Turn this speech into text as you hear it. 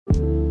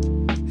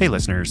Hey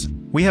listeners,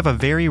 we have a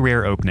very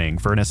rare opening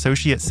for an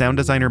associate sound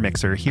designer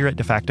mixer here at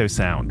DeFacto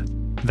Sound.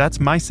 That's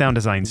my sound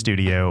design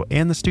studio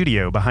and the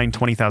studio behind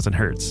 20,000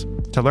 Hertz.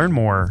 To learn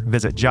more,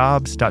 visit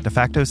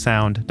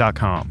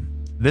jobs.defactosound.com.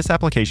 This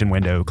application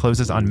window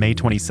closes on May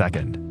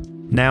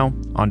 22nd. Now,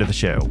 onto the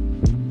show.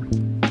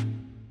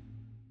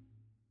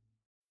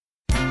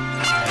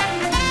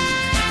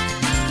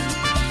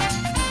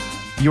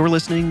 You're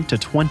listening to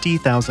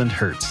 20,000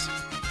 Hertz.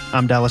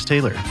 I'm Dallas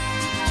Taylor.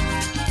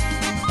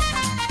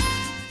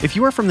 If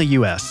you are from the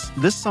US,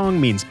 this song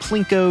means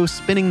Plinko,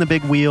 spinning the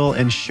big wheel,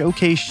 and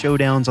showcase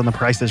showdowns on The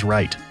Price is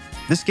Right.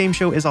 This game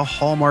show is a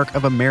hallmark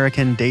of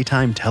American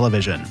daytime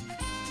television.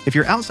 If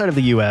you're outside of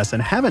the US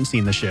and haven't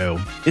seen the show,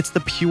 it's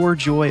the pure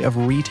joy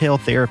of retail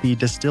therapy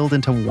distilled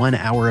into 1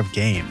 hour of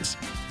games.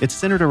 It's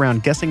centered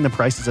around guessing the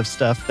prices of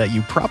stuff that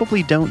you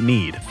probably don't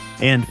need.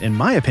 And in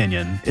my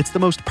opinion, it's the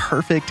most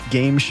perfect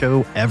game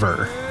show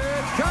ever.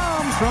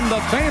 From the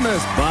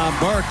famous Bob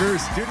Barker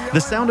studio.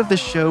 The sound of this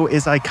show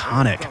is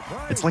iconic.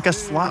 It's like a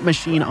slot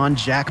machine on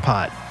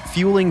jackpot,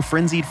 fueling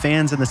frenzied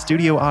fans in the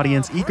studio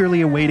audience eagerly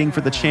awaiting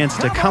for the chance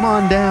to come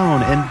on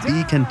down and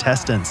be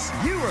contestants.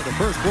 You are the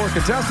first 4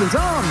 contestants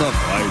on The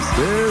Price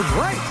is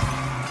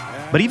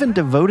Right. But even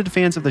devoted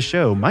fans of the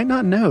show might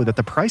not know that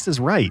The Price is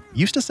Right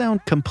used to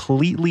sound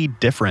completely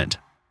different.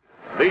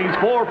 These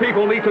 4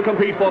 people need to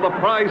compete for the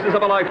prizes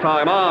of a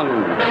lifetime on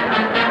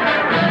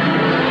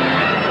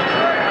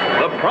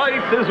The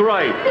Price is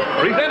Right,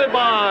 presented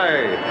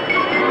by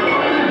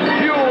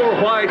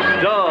Pure White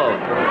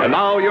Dove. And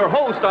now your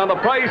host on The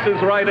Price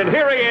is Right, and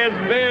here he is,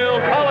 Bill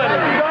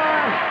Cullen.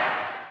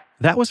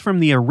 That was from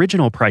the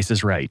original Price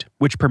is Right,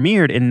 which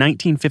premiered in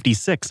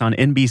 1956 on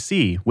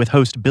NBC with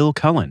host Bill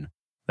Cullen.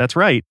 That's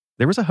right,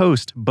 there was a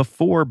host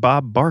before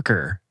Bob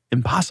Barker.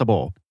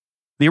 Impossible.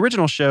 The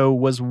original show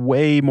was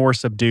way more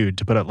subdued,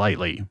 to put it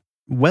lightly.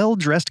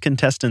 Well-dressed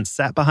contestants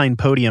sat behind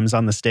podiums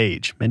on the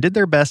stage and did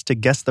their best to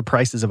guess the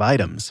prices of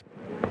items.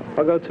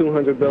 I'll go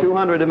 200, Bill.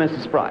 200 to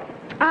Mrs. Spry.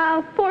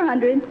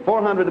 400.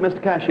 400 to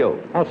Mr.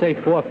 Cascio. I'll say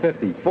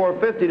 450.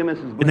 450 to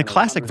Mrs. In the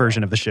classic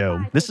version of the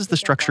show, this is the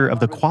structure of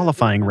the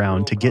qualifying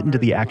round to get into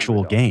the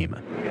actual game.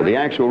 For the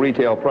actual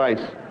retail price,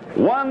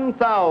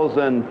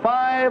 $1,500.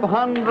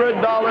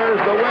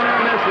 The winner,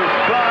 Mrs.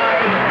 Spry.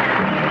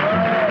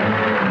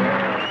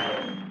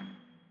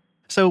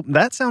 So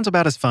that sounds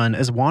about as fun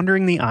as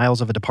wandering the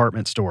aisles of a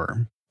department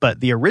store.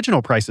 But the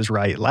original Price is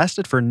Right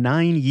lasted for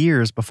 9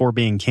 years before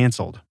being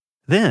canceled.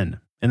 Then,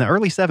 in the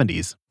early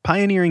 70s,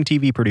 pioneering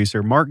TV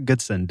producer Mark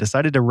Goodson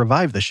decided to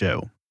revive the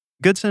show.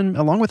 Goodson,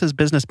 along with his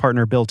business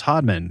partner Bill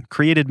Todman,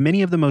 created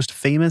many of the most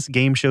famous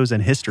game shows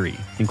in history,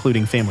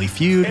 including Family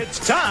Feud.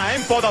 It's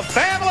time for the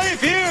Family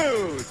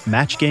Feud.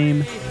 Match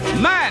Game.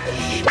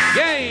 Match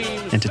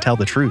Game. And To Tell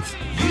the Truth.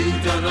 You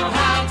don't know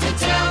how to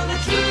tell the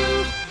truth.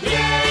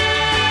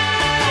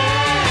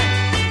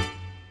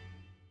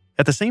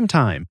 At the same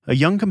time, a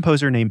young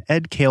composer named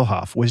Ed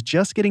Kalehoff was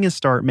just getting his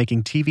start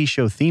making TV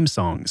show theme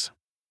songs.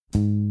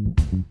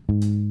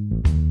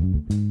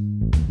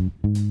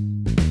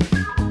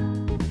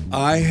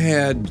 I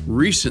had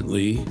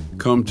recently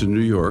come to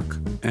New York,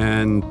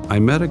 and I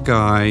met a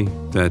guy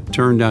that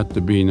turned out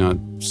to be not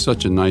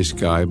such a nice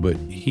guy, but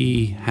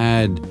he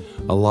had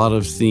a lot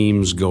of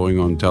themes going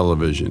on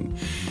television.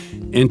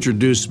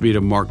 Introduced me to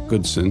Mark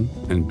Goodson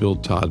and Bill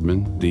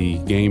Todman, the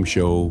game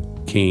show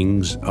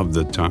kings of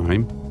the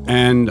time.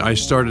 And I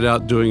started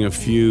out doing a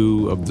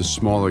few of the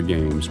smaller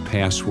games,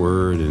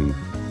 Password and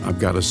I've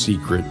Got a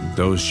Secret,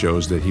 those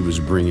shows that he was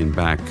bringing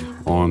back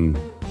on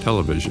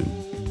television.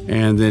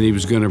 And then he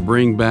was going to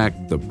bring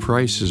back The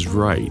Price is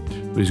Right,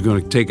 but he's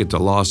going to take it to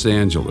Los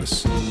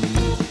Angeles.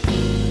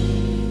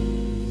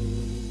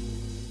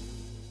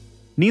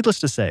 Needless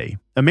to say,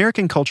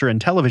 American culture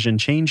and television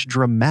changed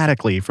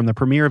dramatically from the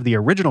premiere of the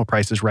original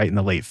Price is Right in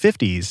the late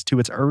 50s to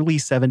its early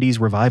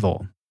 70s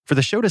revival. For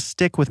the show to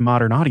stick with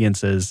modern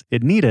audiences,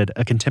 it needed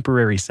a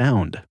contemporary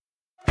sound.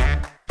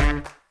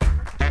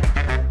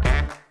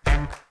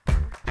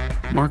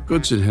 Mark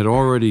Goodson had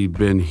already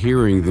been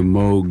hearing the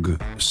Moog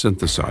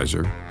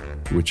synthesizer,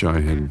 which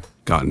I had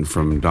gotten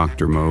from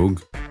Dr.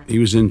 Moog. He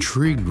was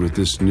intrigued with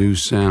this new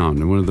sound,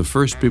 and one of the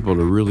first people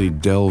to really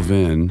delve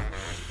in.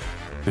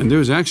 And there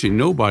was actually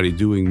nobody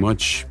doing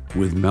much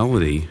with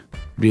melody,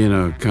 being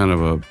a kind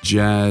of a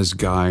jazz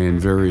guy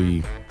and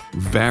very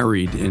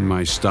varied in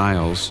my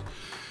styles.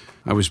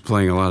 I was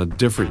playing a lot of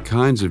different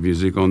kinds of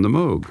music on the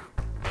Moog,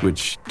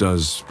 which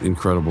does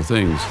incredible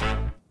things.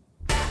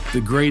 The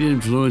great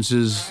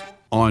influences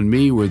on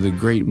me were the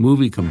great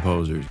movie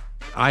composers.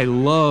 I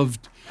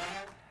loved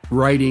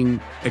writing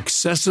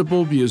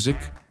accessible music.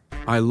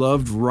 I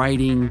loved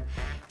writing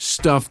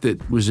stuff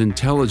that was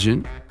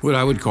intelligent, what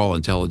I would call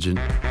intelligent.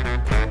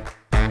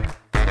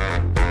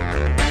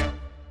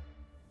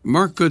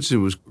 Mark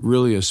Goodson was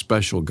really a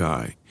special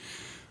guy.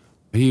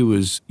 He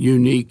was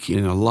unique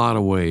in a lot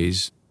of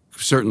ways.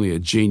 Certainly a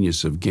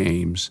genius of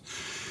games.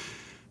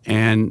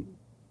 And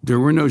there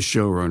were no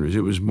showrunners.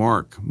 It was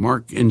Mark.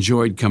 Mark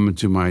enjoyed coming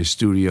to my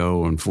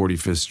studio on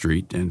 45th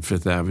Street and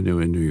 5th Avenue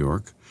in New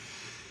York.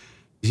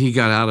 He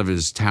got out of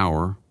his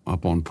tower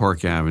up on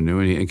Park Avenue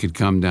and could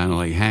come down and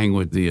like hang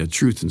with the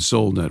Truth and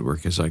Soul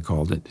Network, as I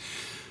called it.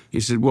 He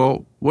said,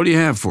 well, what do you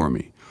have for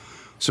me?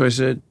 So I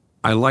said,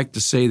 I like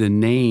to say the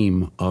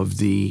name of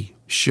the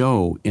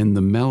show in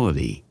the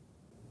melody.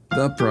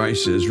 The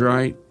Price is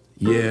Right.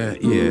 Yeah,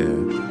 yeah.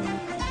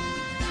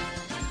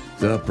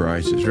 The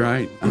Price is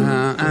Right.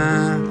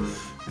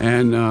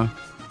 And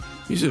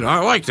he said, I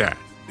like that.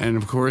 And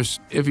of course,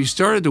 if he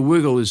started to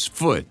wiggle his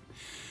foot,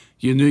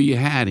 you knew you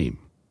had him.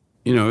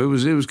 You know, it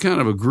was kind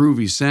of a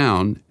groovy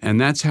sound, and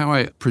that's how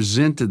I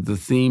presented the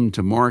theme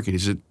to Mark. And he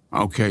said,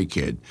 okay,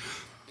 kid,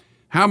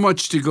 how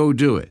much to go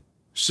do it?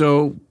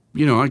 So,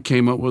 you know, I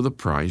came up with a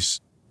price,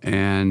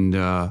 and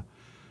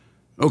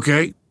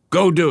okay,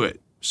 go do it.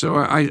 So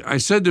I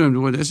said to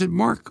him, I said,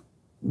 Mark,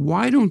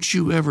 why don't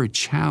you ever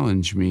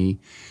challenge me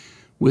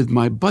with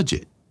my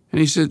budget?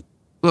 And he said,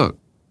 look,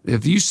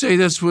 if you say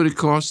that's what it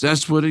costs,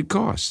 that's what it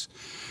costs.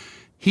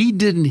 He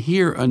didn't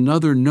hear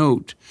another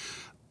note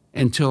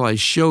until I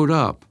showed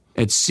up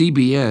at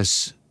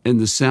CBS in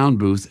the sound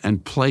booth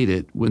and played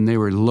it when they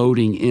were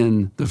loading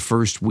in the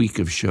first week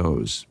of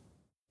shows.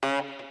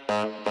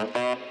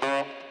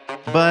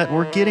 But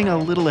we're getting a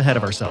little ahead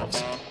of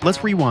ourselves.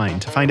 Let's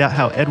rewind to find out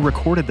how Ed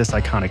recorded this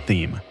iconic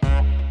theme.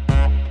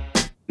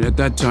 At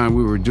that time,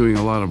 we were doing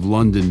a lot of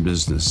London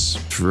business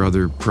for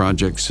other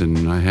projects,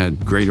 and I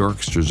had great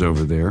orchestras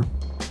over there.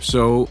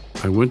 So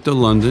I went to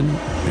London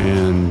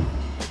and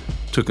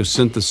took a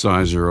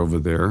synthesizer over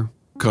there.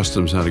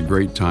 Customs had a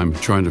great time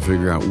trying to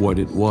figure out what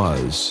it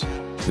was.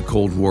 The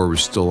Cold War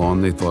was still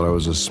on. They thought I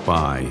was a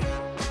spy.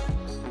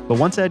 But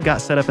once Ed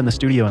got set up in the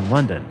studio in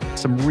London,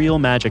 some real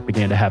magic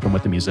began to happen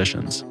with the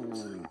musicians.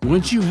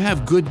 Once you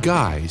have good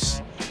guys,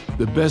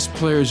 the best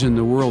players in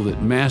the world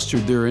that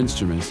mastered their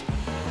instruments,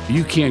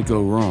 you can't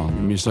go wrong.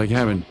 I mean, it's like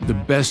having the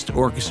best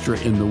orchestra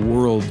in the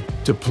world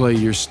to play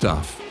your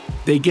stuff.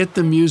 They get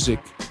the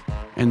music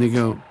and they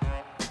go,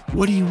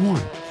 what do you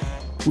want?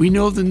 We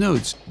know the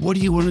notes. What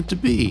do you want it to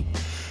be?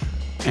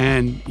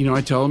 And, you know,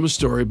 I tell them a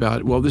story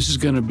about, well, this is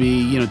going to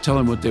be, you know, tell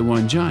them what they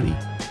want, Johnny.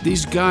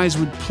 These guys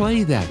would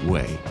play that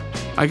way.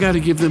 I got to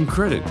give them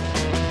credit.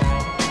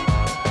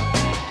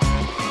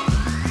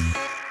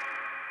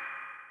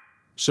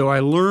 So I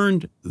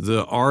learned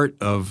the art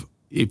of,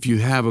 if you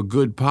have a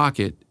good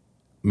pocket,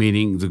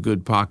 meaning the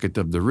good pocket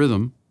of the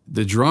rhythm,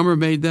 the drummer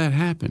made that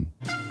happen.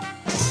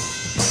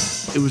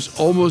 It was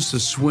almost a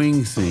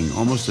swing thing,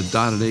 almost a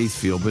dotted eighth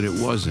feel, but it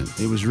wasn't.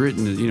 It was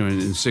written, you know,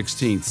 in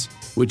sixteenths,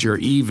 which are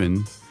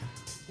even.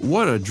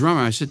 What a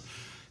drummer. I said,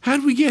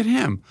 how'd we get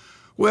him?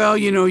 Well,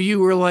 you know, you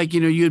were like,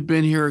 you know, you'd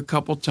been here a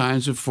couple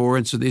times before.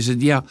 And so they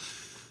said, yeah,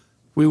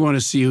 we want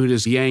to see who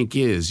this Yank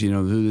is, you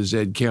know, who this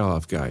Ed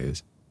Kalehoff guy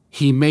is.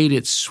 He made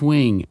it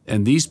swing.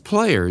 And these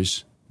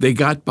players, they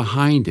got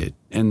behind it.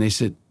 And they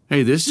said,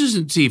 hey, this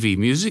isn't TV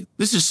music.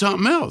 This is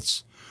something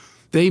else.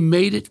 They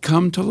made it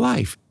come to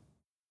life.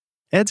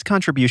 Ed's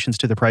contributions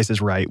to The Price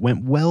is Right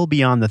went well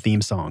beyond the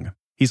theme song.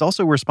 He's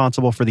also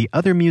responsible for the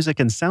other music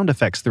and sound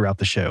effects throughout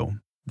the show.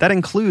 That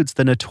includes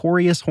the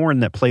notorious horn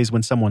that plays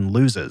when someone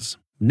loses,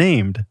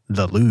 named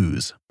the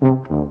Lose.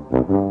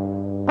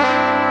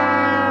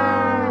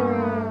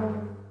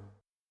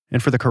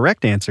 And for the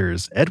correct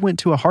answers, Ed went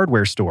to a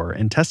hardware store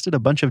and tested a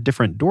bunch of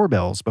different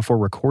doorbells before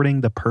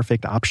recording the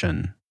perfect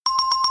option.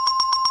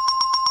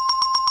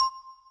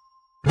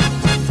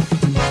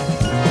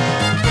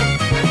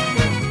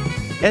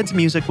 Ed's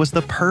music was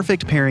the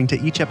perfect pairing to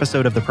each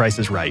episode of The Price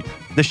is Right.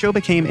 The show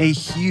became a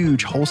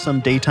huge, wholesome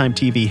daytime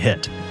TV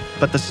hit.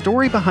 But the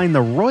story behind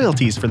the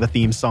royalties for the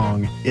theme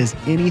song is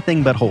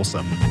anything but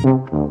wholesome.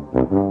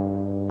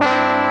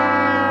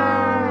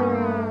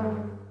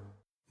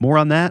 More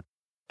on that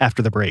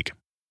after the break.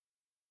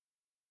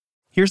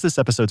 Here's this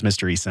episode's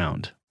mystery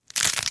sound.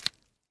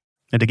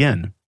 And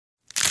again.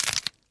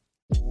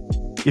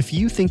 If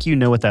you think you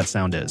know what that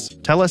sound is,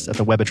 tell us at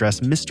the web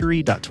address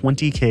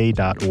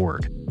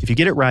mystery.20k.org. If you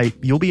get it right,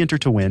 you'll be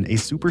entered to win a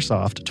super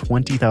soft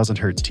 20,000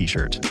 Hertz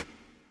t-shirt.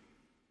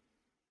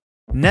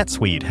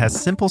 NetSuite has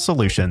simple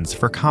solutions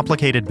for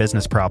complicated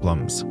business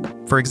problems.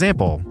 For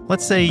example,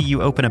 let's say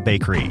you open a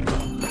bakery.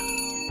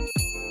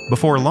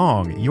 Before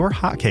long, your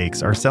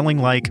hotcakes are selling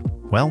like,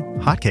 well,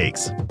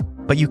 hotcakes.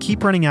 But you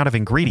keep running out of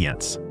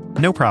ingredients.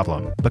 No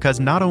problem, because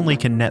not only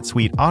can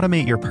NetSuite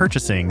automate your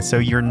purchasing so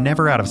you're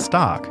never out of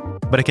stock,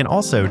 but it can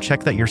also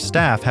check that your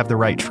staff have the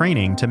right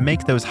training to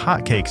make those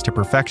hotcakes to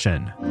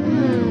perfection.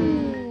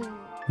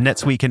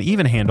 NetSuite can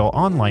even handle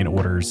online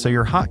orders so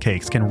your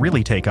hotcakes can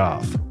really take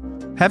off.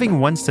 Having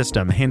one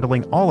system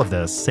handling all of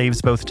this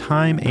saves both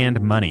time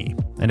and money.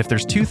 And if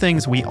there's two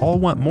things we all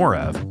want more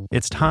of,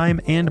 it's time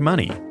and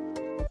money.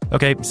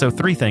 Okay, so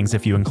 3 things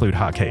if you include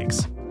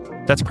hotcakes.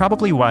 That's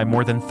probably why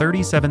more than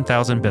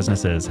 37,000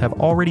 businesses have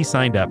already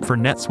signed up for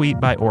NetSuite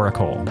by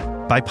Oracle.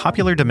 By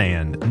popular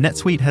demand,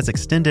 NetSuite has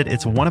extended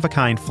its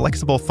one-of-a-kind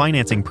flexible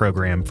financing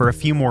program for a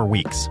few more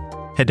weeks.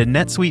 Head to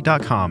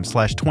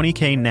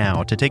netsuite.com/20k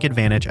now to take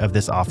advantage of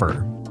this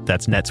offer.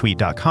 That's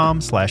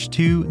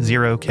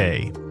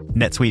netsuite.com/20k.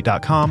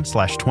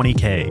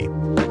 netsuite.com/20k.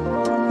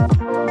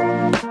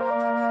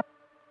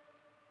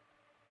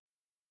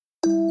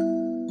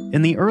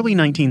 In the early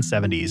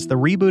 1970s, the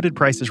rebooted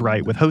Price is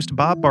Right with host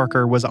Bob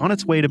Barker was on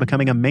its way to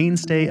becoming a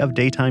mainstay of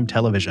daytime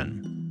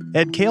television.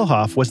 Ed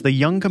Kalehoff was the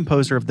young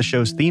composer of the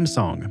show's theme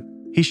song.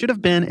 He should have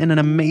been in an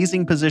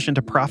amazing position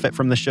to profit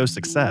from the show's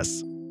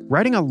success.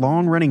 Writing a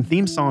long-running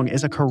theme song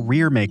is a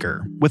career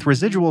maker, with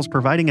residuals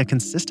providing a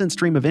consistent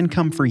stream of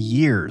income for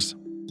years.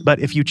 But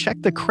if you check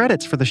the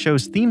credits for the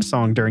show's theme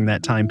song during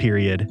that time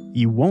period,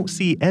 you won't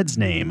see Ed's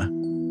name.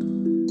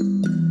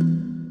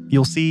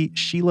 You'll see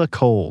Sheila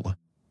Cole.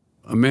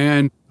 A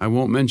man, I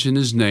won't mention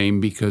his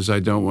name because I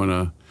don't want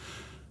to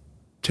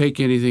take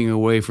anything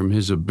away from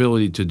his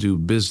ability to do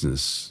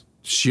business.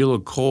 Sheila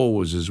Cole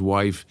was his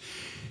wife.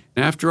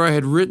 After I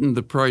had written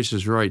the Price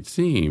is Right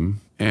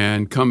theme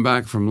and come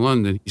back from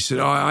London, he said,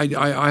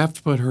 I have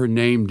to put her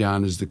name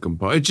down as the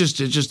composer. It's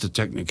just a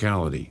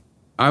technicality.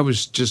 I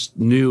was just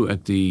new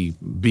at the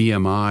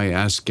BMI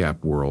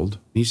ASCAP world.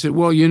 He said,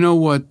 well, you know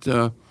what?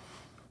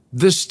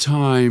 This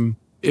time,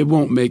 it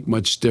won't make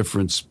much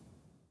difference.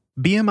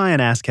 BMI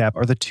and ASCAP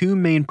are the two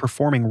main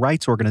performing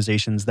rights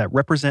organizations that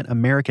represent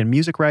American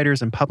music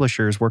writers and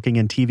publishers working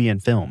in TV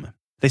and film.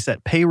 They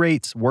set pay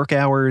rates, work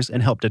hours,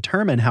 and help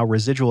determine how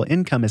residual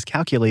income is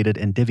calculated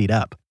and divvied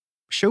up.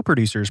 Show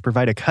producers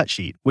provide a cut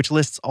sheet, which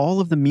lists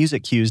all of the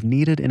music cues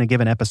needed in a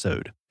given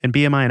episode. And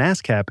BMI and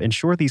ASCAP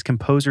ensure these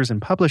composers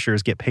and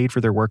publishers get paid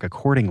for their work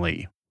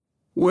accordingly.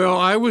 Well,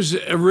 I was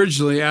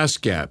originally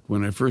ASCAP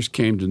when I first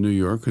came to New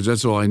York, because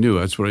that's all I knew.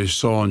 That's what I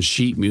saw on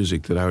sheet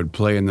music that I would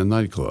play in the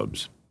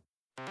nightclubs.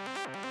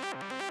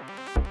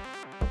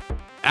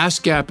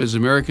 ASCAP is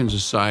American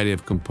Society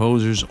of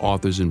Composers,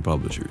 Authors, and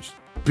Publishers.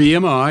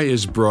 BMI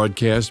is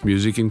Broadcast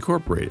Music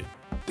Incorporated.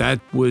 That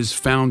was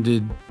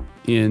founded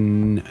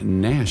in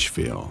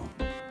Nashville.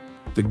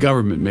 The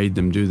government made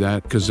them do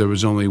that because there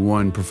was only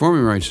one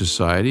performing rights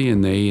society,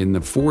 and they, in the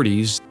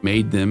 40s,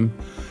 made them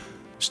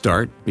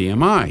start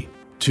BMI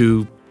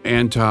to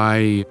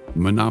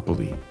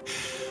anti-monopoly.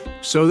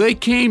 So they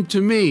came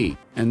to me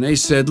and they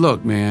said,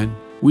 look, man,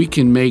 we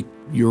can make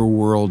your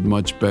world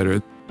much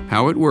better.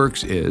 How it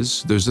works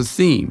is there's a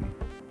theme.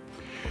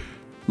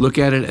 Look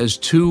at it as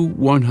two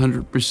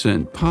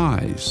 100%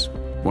 pies.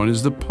 One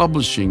is the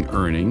publishing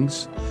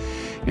earnings,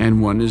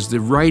 and one is the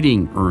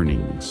writing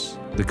earnings,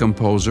 the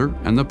composer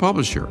and the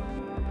publisher.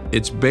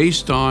 It's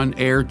based on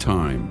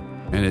airtime,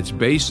 and it's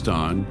based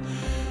on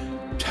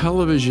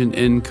television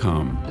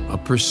income, a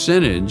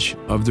percentage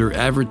of their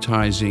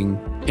advertising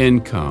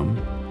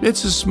income.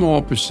 It's a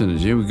small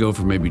percentage. It would go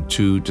from maybe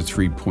 2 to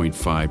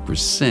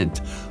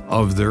 3.5%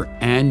 of their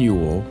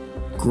annual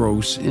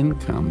gross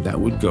income that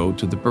would go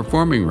to the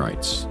performing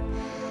rights.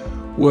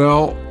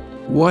 Well,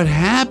 what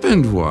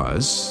happened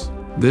was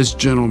this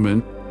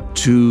gentleman,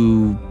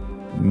 to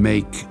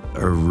make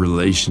a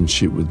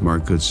relationship with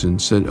Mark Goodson,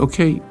 said,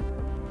 okay,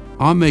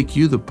 I'll make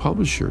you the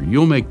publisher.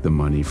 You'll make the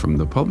money from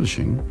the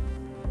publishing,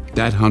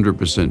 that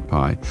 100%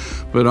 pie,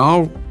 but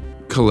I'll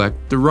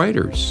collect the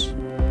writers.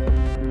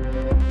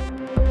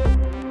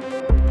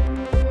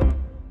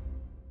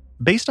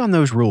 Based on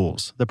those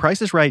rules, The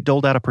Price is Right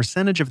doled out a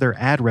percentage of their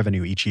ad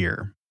revenue each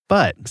year.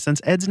 But since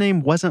Ed's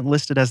name wasn't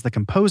listed as the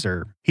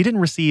composer, he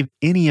didn't receive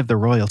any of the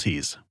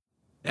royalties.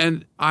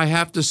 And I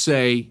have to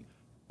say,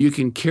 you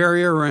can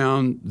carry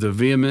around the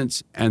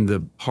vehemence and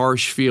the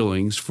harsh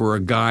feelings for a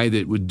guy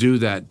that would do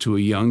that to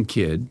a young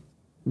kid.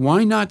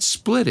 Why not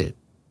split it?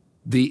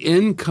 The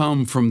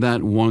income from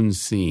that one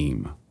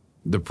theme,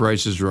 the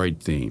Price is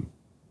Right theme,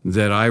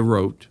 that I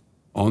wrote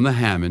on the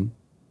Hammond,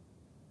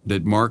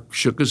 that Mark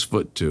shook his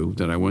foot to,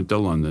 that I went to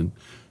London,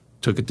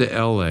 took it to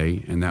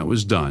L.A., and that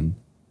was done.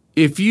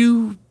 If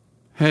you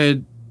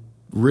had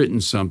written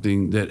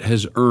something that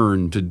has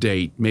earned to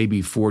date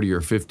maybe $40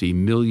 or $50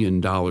 million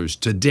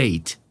to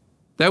date,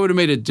 that would have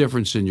made a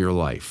difference in your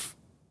life.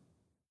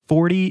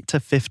 $40 to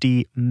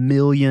 $50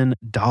 million.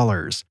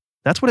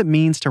 That's what it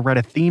means to write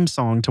a theme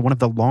song to one of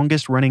the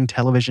longest-running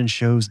television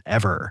shows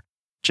ever.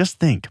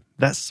 Just think,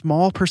 that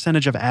small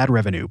percentage of ad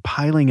revenue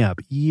piling up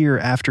year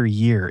after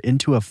year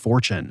into a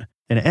fortune,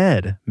 and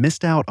Ed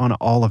missed out on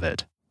all of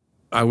it.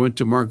 I went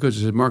to Mark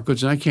Goodson and said, Mark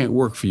Goodson, I can't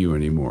work for you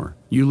anymore.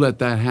 You let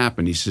that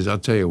happen. He says, I'll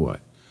tell you what,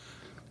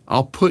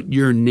 I'll put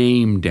your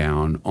name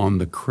down on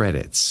the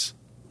credits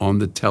on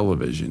the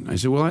television. I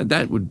said, well,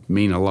 that would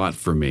mean a lot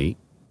for me.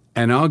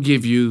 And I'll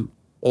give you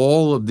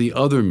all of the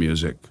other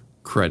music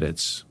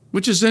credits,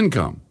 which is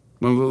income.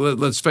 Well,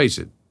 let's face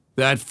it.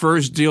 That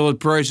first deal at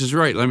Price is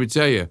Right, let me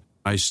tell you,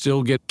 I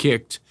still get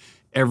kicked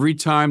every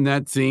time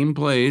that theme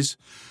plays.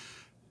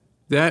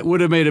 That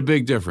would have made a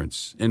big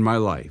difference in my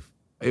life.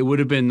 It would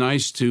have been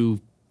nice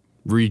to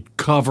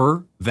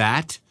recover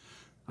that.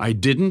 I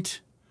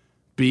didn't.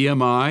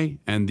 BMI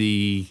and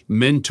the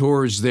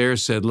mentors there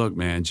said, look,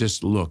 man,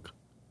 just look.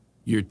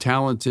 You're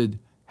talented.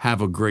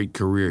 Have a great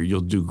career.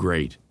 You'll do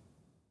great.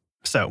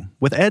 So,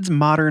 with Ed's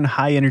modern,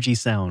 high-energy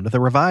sound, the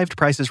revived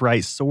Price is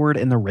Right soared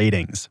in the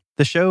ratings.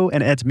 The show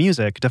and Ed's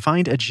music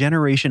defined a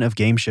generation of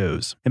game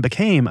shows and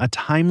became a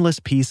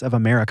timeless piece of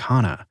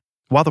Americana.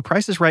 While The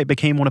Price is Right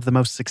became one of the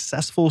most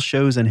successful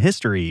shows in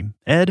history,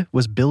 Ed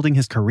was building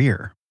his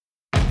career.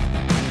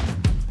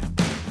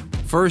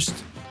 First,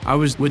 I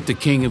was with the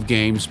king of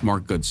games,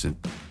 Mark Goodson.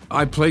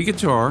 I played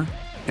guitar,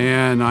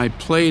 and I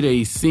played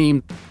a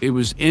theme. It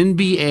was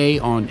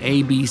NBA on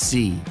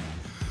ABC.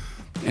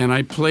 And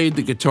I played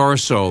the guitar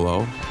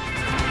solo.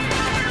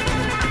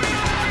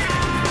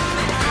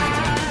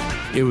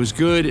 It was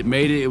good. It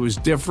made it. It was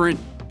different.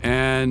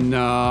 And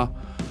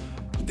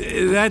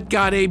that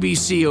got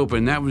ABC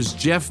open. That was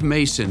Jeff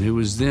Mason, who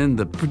was then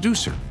the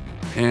producer.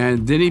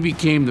 And then he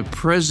became the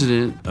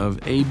president of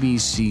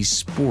ABC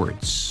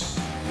Sports.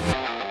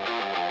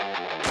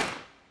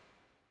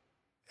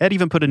 Ed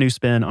even put a new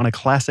spin on a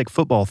classic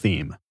football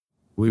theme.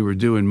 We were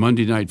doing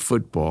Monday Night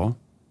Football.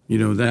 You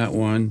know that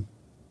one.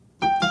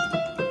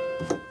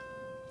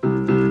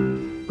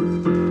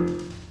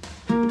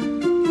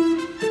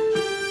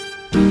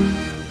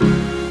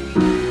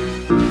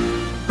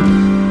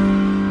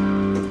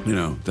 You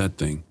know, that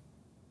thing.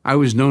 I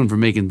was known for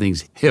making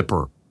things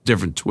hipper,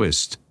 different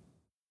twist.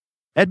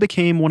 Ed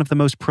became one of the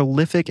most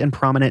prolific and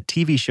prominent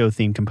TV show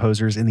theme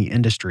composers in the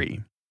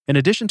industry. In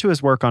addition to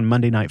his work on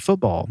Monday Night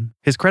Football,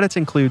 his credits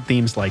include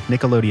themes like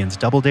Nickelodeon's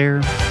Double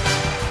Dare,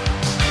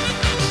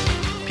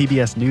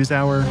 PBS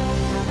NewsHour,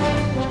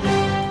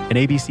 and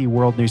ABC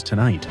World News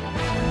Tonight.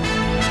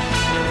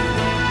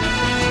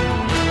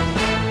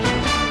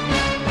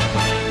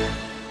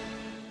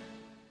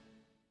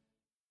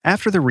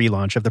 After the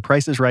relaunch of The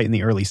Price is Right in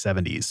the early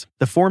 70s,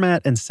 the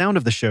format and sound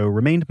of the show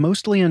remained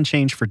mostly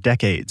unchanged for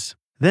decades.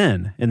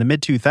 Then, in the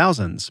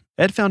mid-2000s,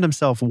 Ed found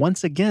himself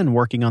once again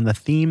working on the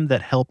theme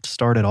that helped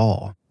start it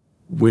all.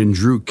 When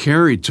Drew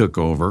Carey took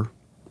over,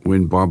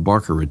 when Bob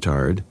Barker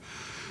retired,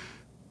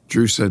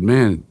 Drew said,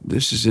 man,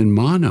 this is in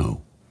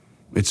mono.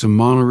 It's a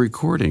mono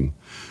recording.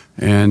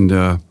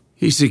 And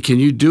he said, can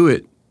you do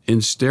it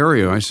in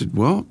stereo? I said,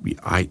 well,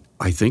 I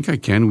think I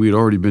can. We'd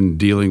already been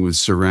dealing with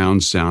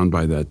surround sound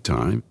by that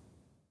time.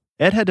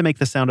 Ed had to make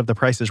the sound of The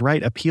Price is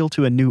Right appeal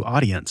to a new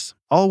audience,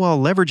 all while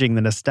leveraging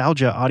the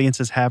nostalgia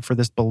audiences have for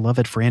this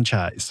beloved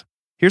franchise.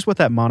 Here's what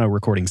that mono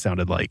recording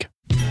sounded like.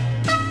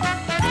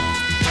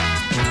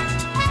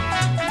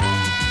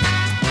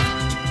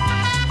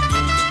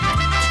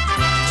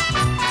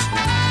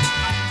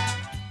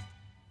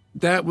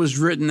 That was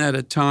written at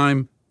a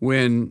time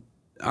when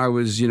I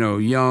was,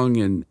 young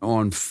and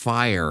on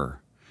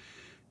fire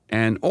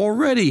and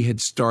already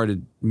had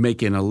started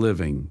making a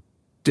living.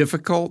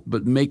 Difficult,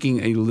 but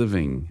making a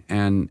living.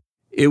 And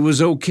it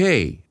was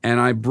okay.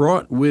 And I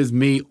brought with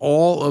me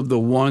all of the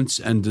wants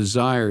and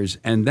desires.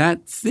 And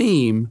that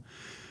theme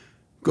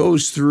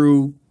goes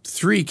through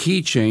 3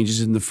 key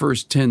changes in the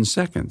first 10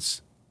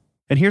 seconds.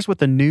 And here's what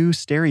the new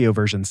stereo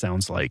version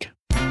sounds like.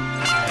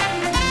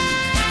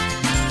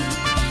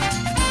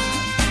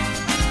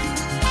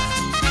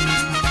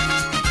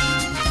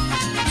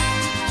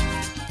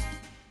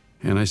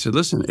 And I said,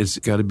 listen, it's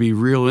got to be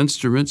real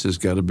instruments. It's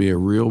got to be a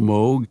real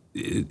Moog.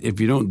 If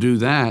you don't do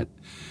that,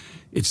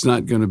 it's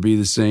not going to be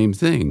the same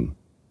thing.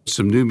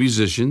 Some new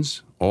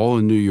musicians, all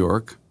in New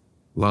York.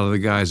 A lot of the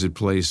guys that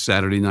play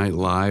Saturday Night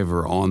Live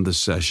are on the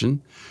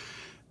session.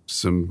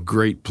 Some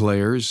great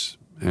players.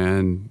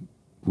 And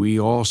we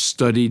all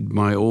studied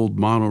my old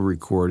mono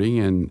recording.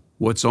 And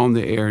what's on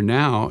the air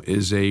now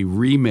is a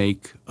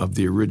remake of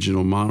the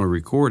original mono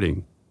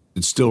recording.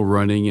 It's still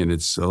running, and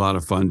it's a lot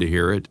of fun to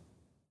hear it.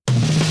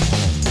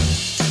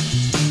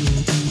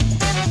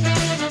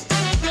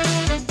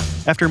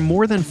 After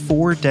more than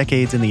 4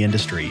 decades in the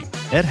industry,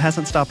 Ed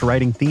hasn't stopped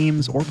writing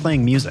themes or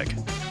playing music.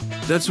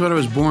 That's what I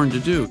was born to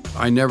do.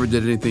 I never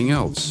did anything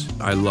else.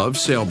 I love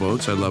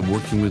sailboats. I love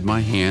working with my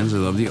hands. I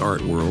love the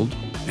art world.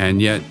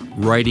 And yet,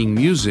 writing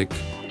music,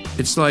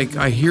 it's like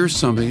I hear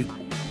something,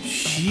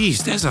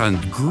 geez, that's a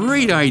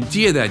great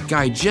idea that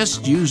guy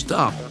just used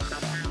up.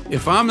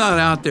 If I'm not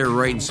out there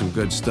writing some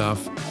good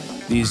stuff,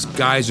 these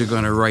guys are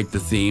going to write the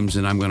themes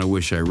and I'm going to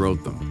wish I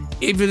wrote them.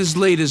 Even as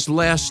late as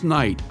last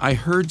night, I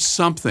heard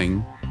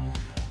something,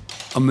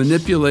 a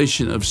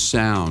manipulation of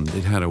sound.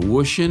 It had a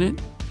whoosh in it.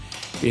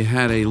 It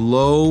had a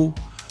low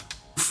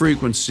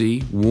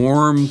frequency,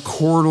 warm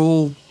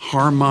chordal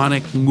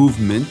harmonic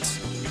movement,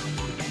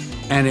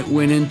 and it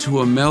went into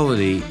a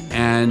melody,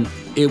 and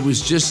it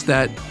was just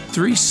that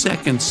 3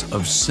 seconds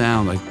of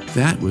sound. Like,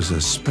 that was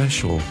a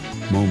special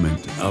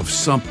moment of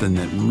something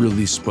that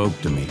really spoke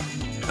to me.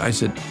 I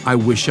said, I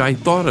wish I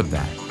thought of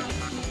that.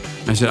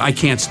 I said, I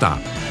can't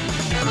stop.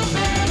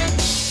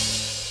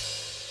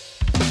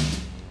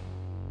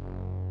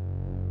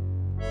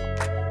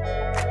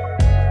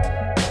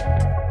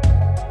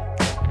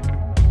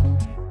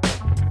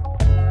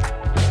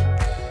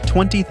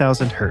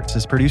 "20,000 Hertz"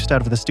 is produced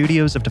out of the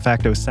studios of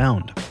DeFacto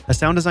Sound, a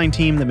sound design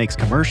team that makes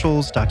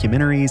commercials,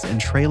 documentaries, and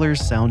trailers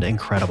sound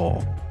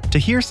incredible. To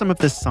hear some of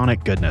this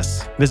sonic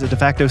goodness, visit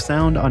DeFacto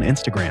Sound on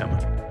Instagram.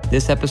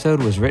 This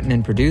episode was written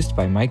and produced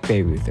by Mike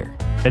Bayreuther.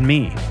 And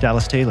me,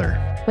 Dallas Taylor.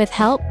 With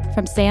help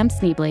from Sam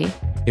Sneebly.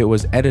 It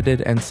was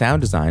edited and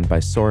sound designed by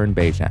Soren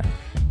Bejan.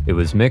 It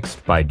was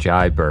mixed by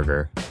Jai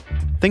Berger.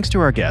 Thanks to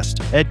our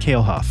guest, Ed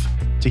Kalehoff.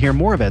 To hear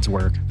more of Ed's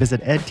work,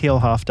 visit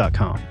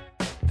edkalehoff.com.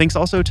 Thanks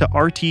also to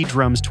RT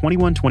Drums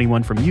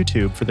 2121 from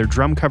YouTube for their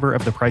drum cover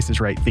of the Price is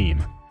Right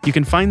theme. You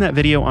can find that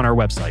video on our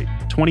website,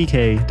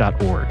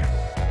 20k.org.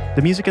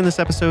 The music in this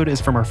episode is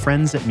from our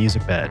friends at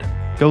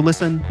MusicBed. Go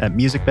listen at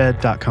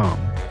musicbed.com.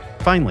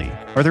 Finally,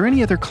 are there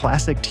any other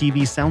classic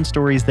TV sound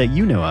stories that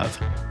you know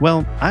of?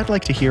 Well, I'd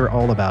like to hear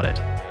all about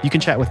it. You can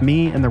chat with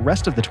me and the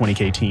rest of the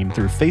 20K team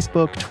through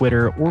Facebook,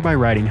 Twitter, or by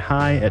writing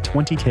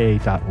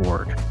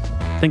hi@20k.org.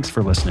 Thanks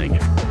for listening.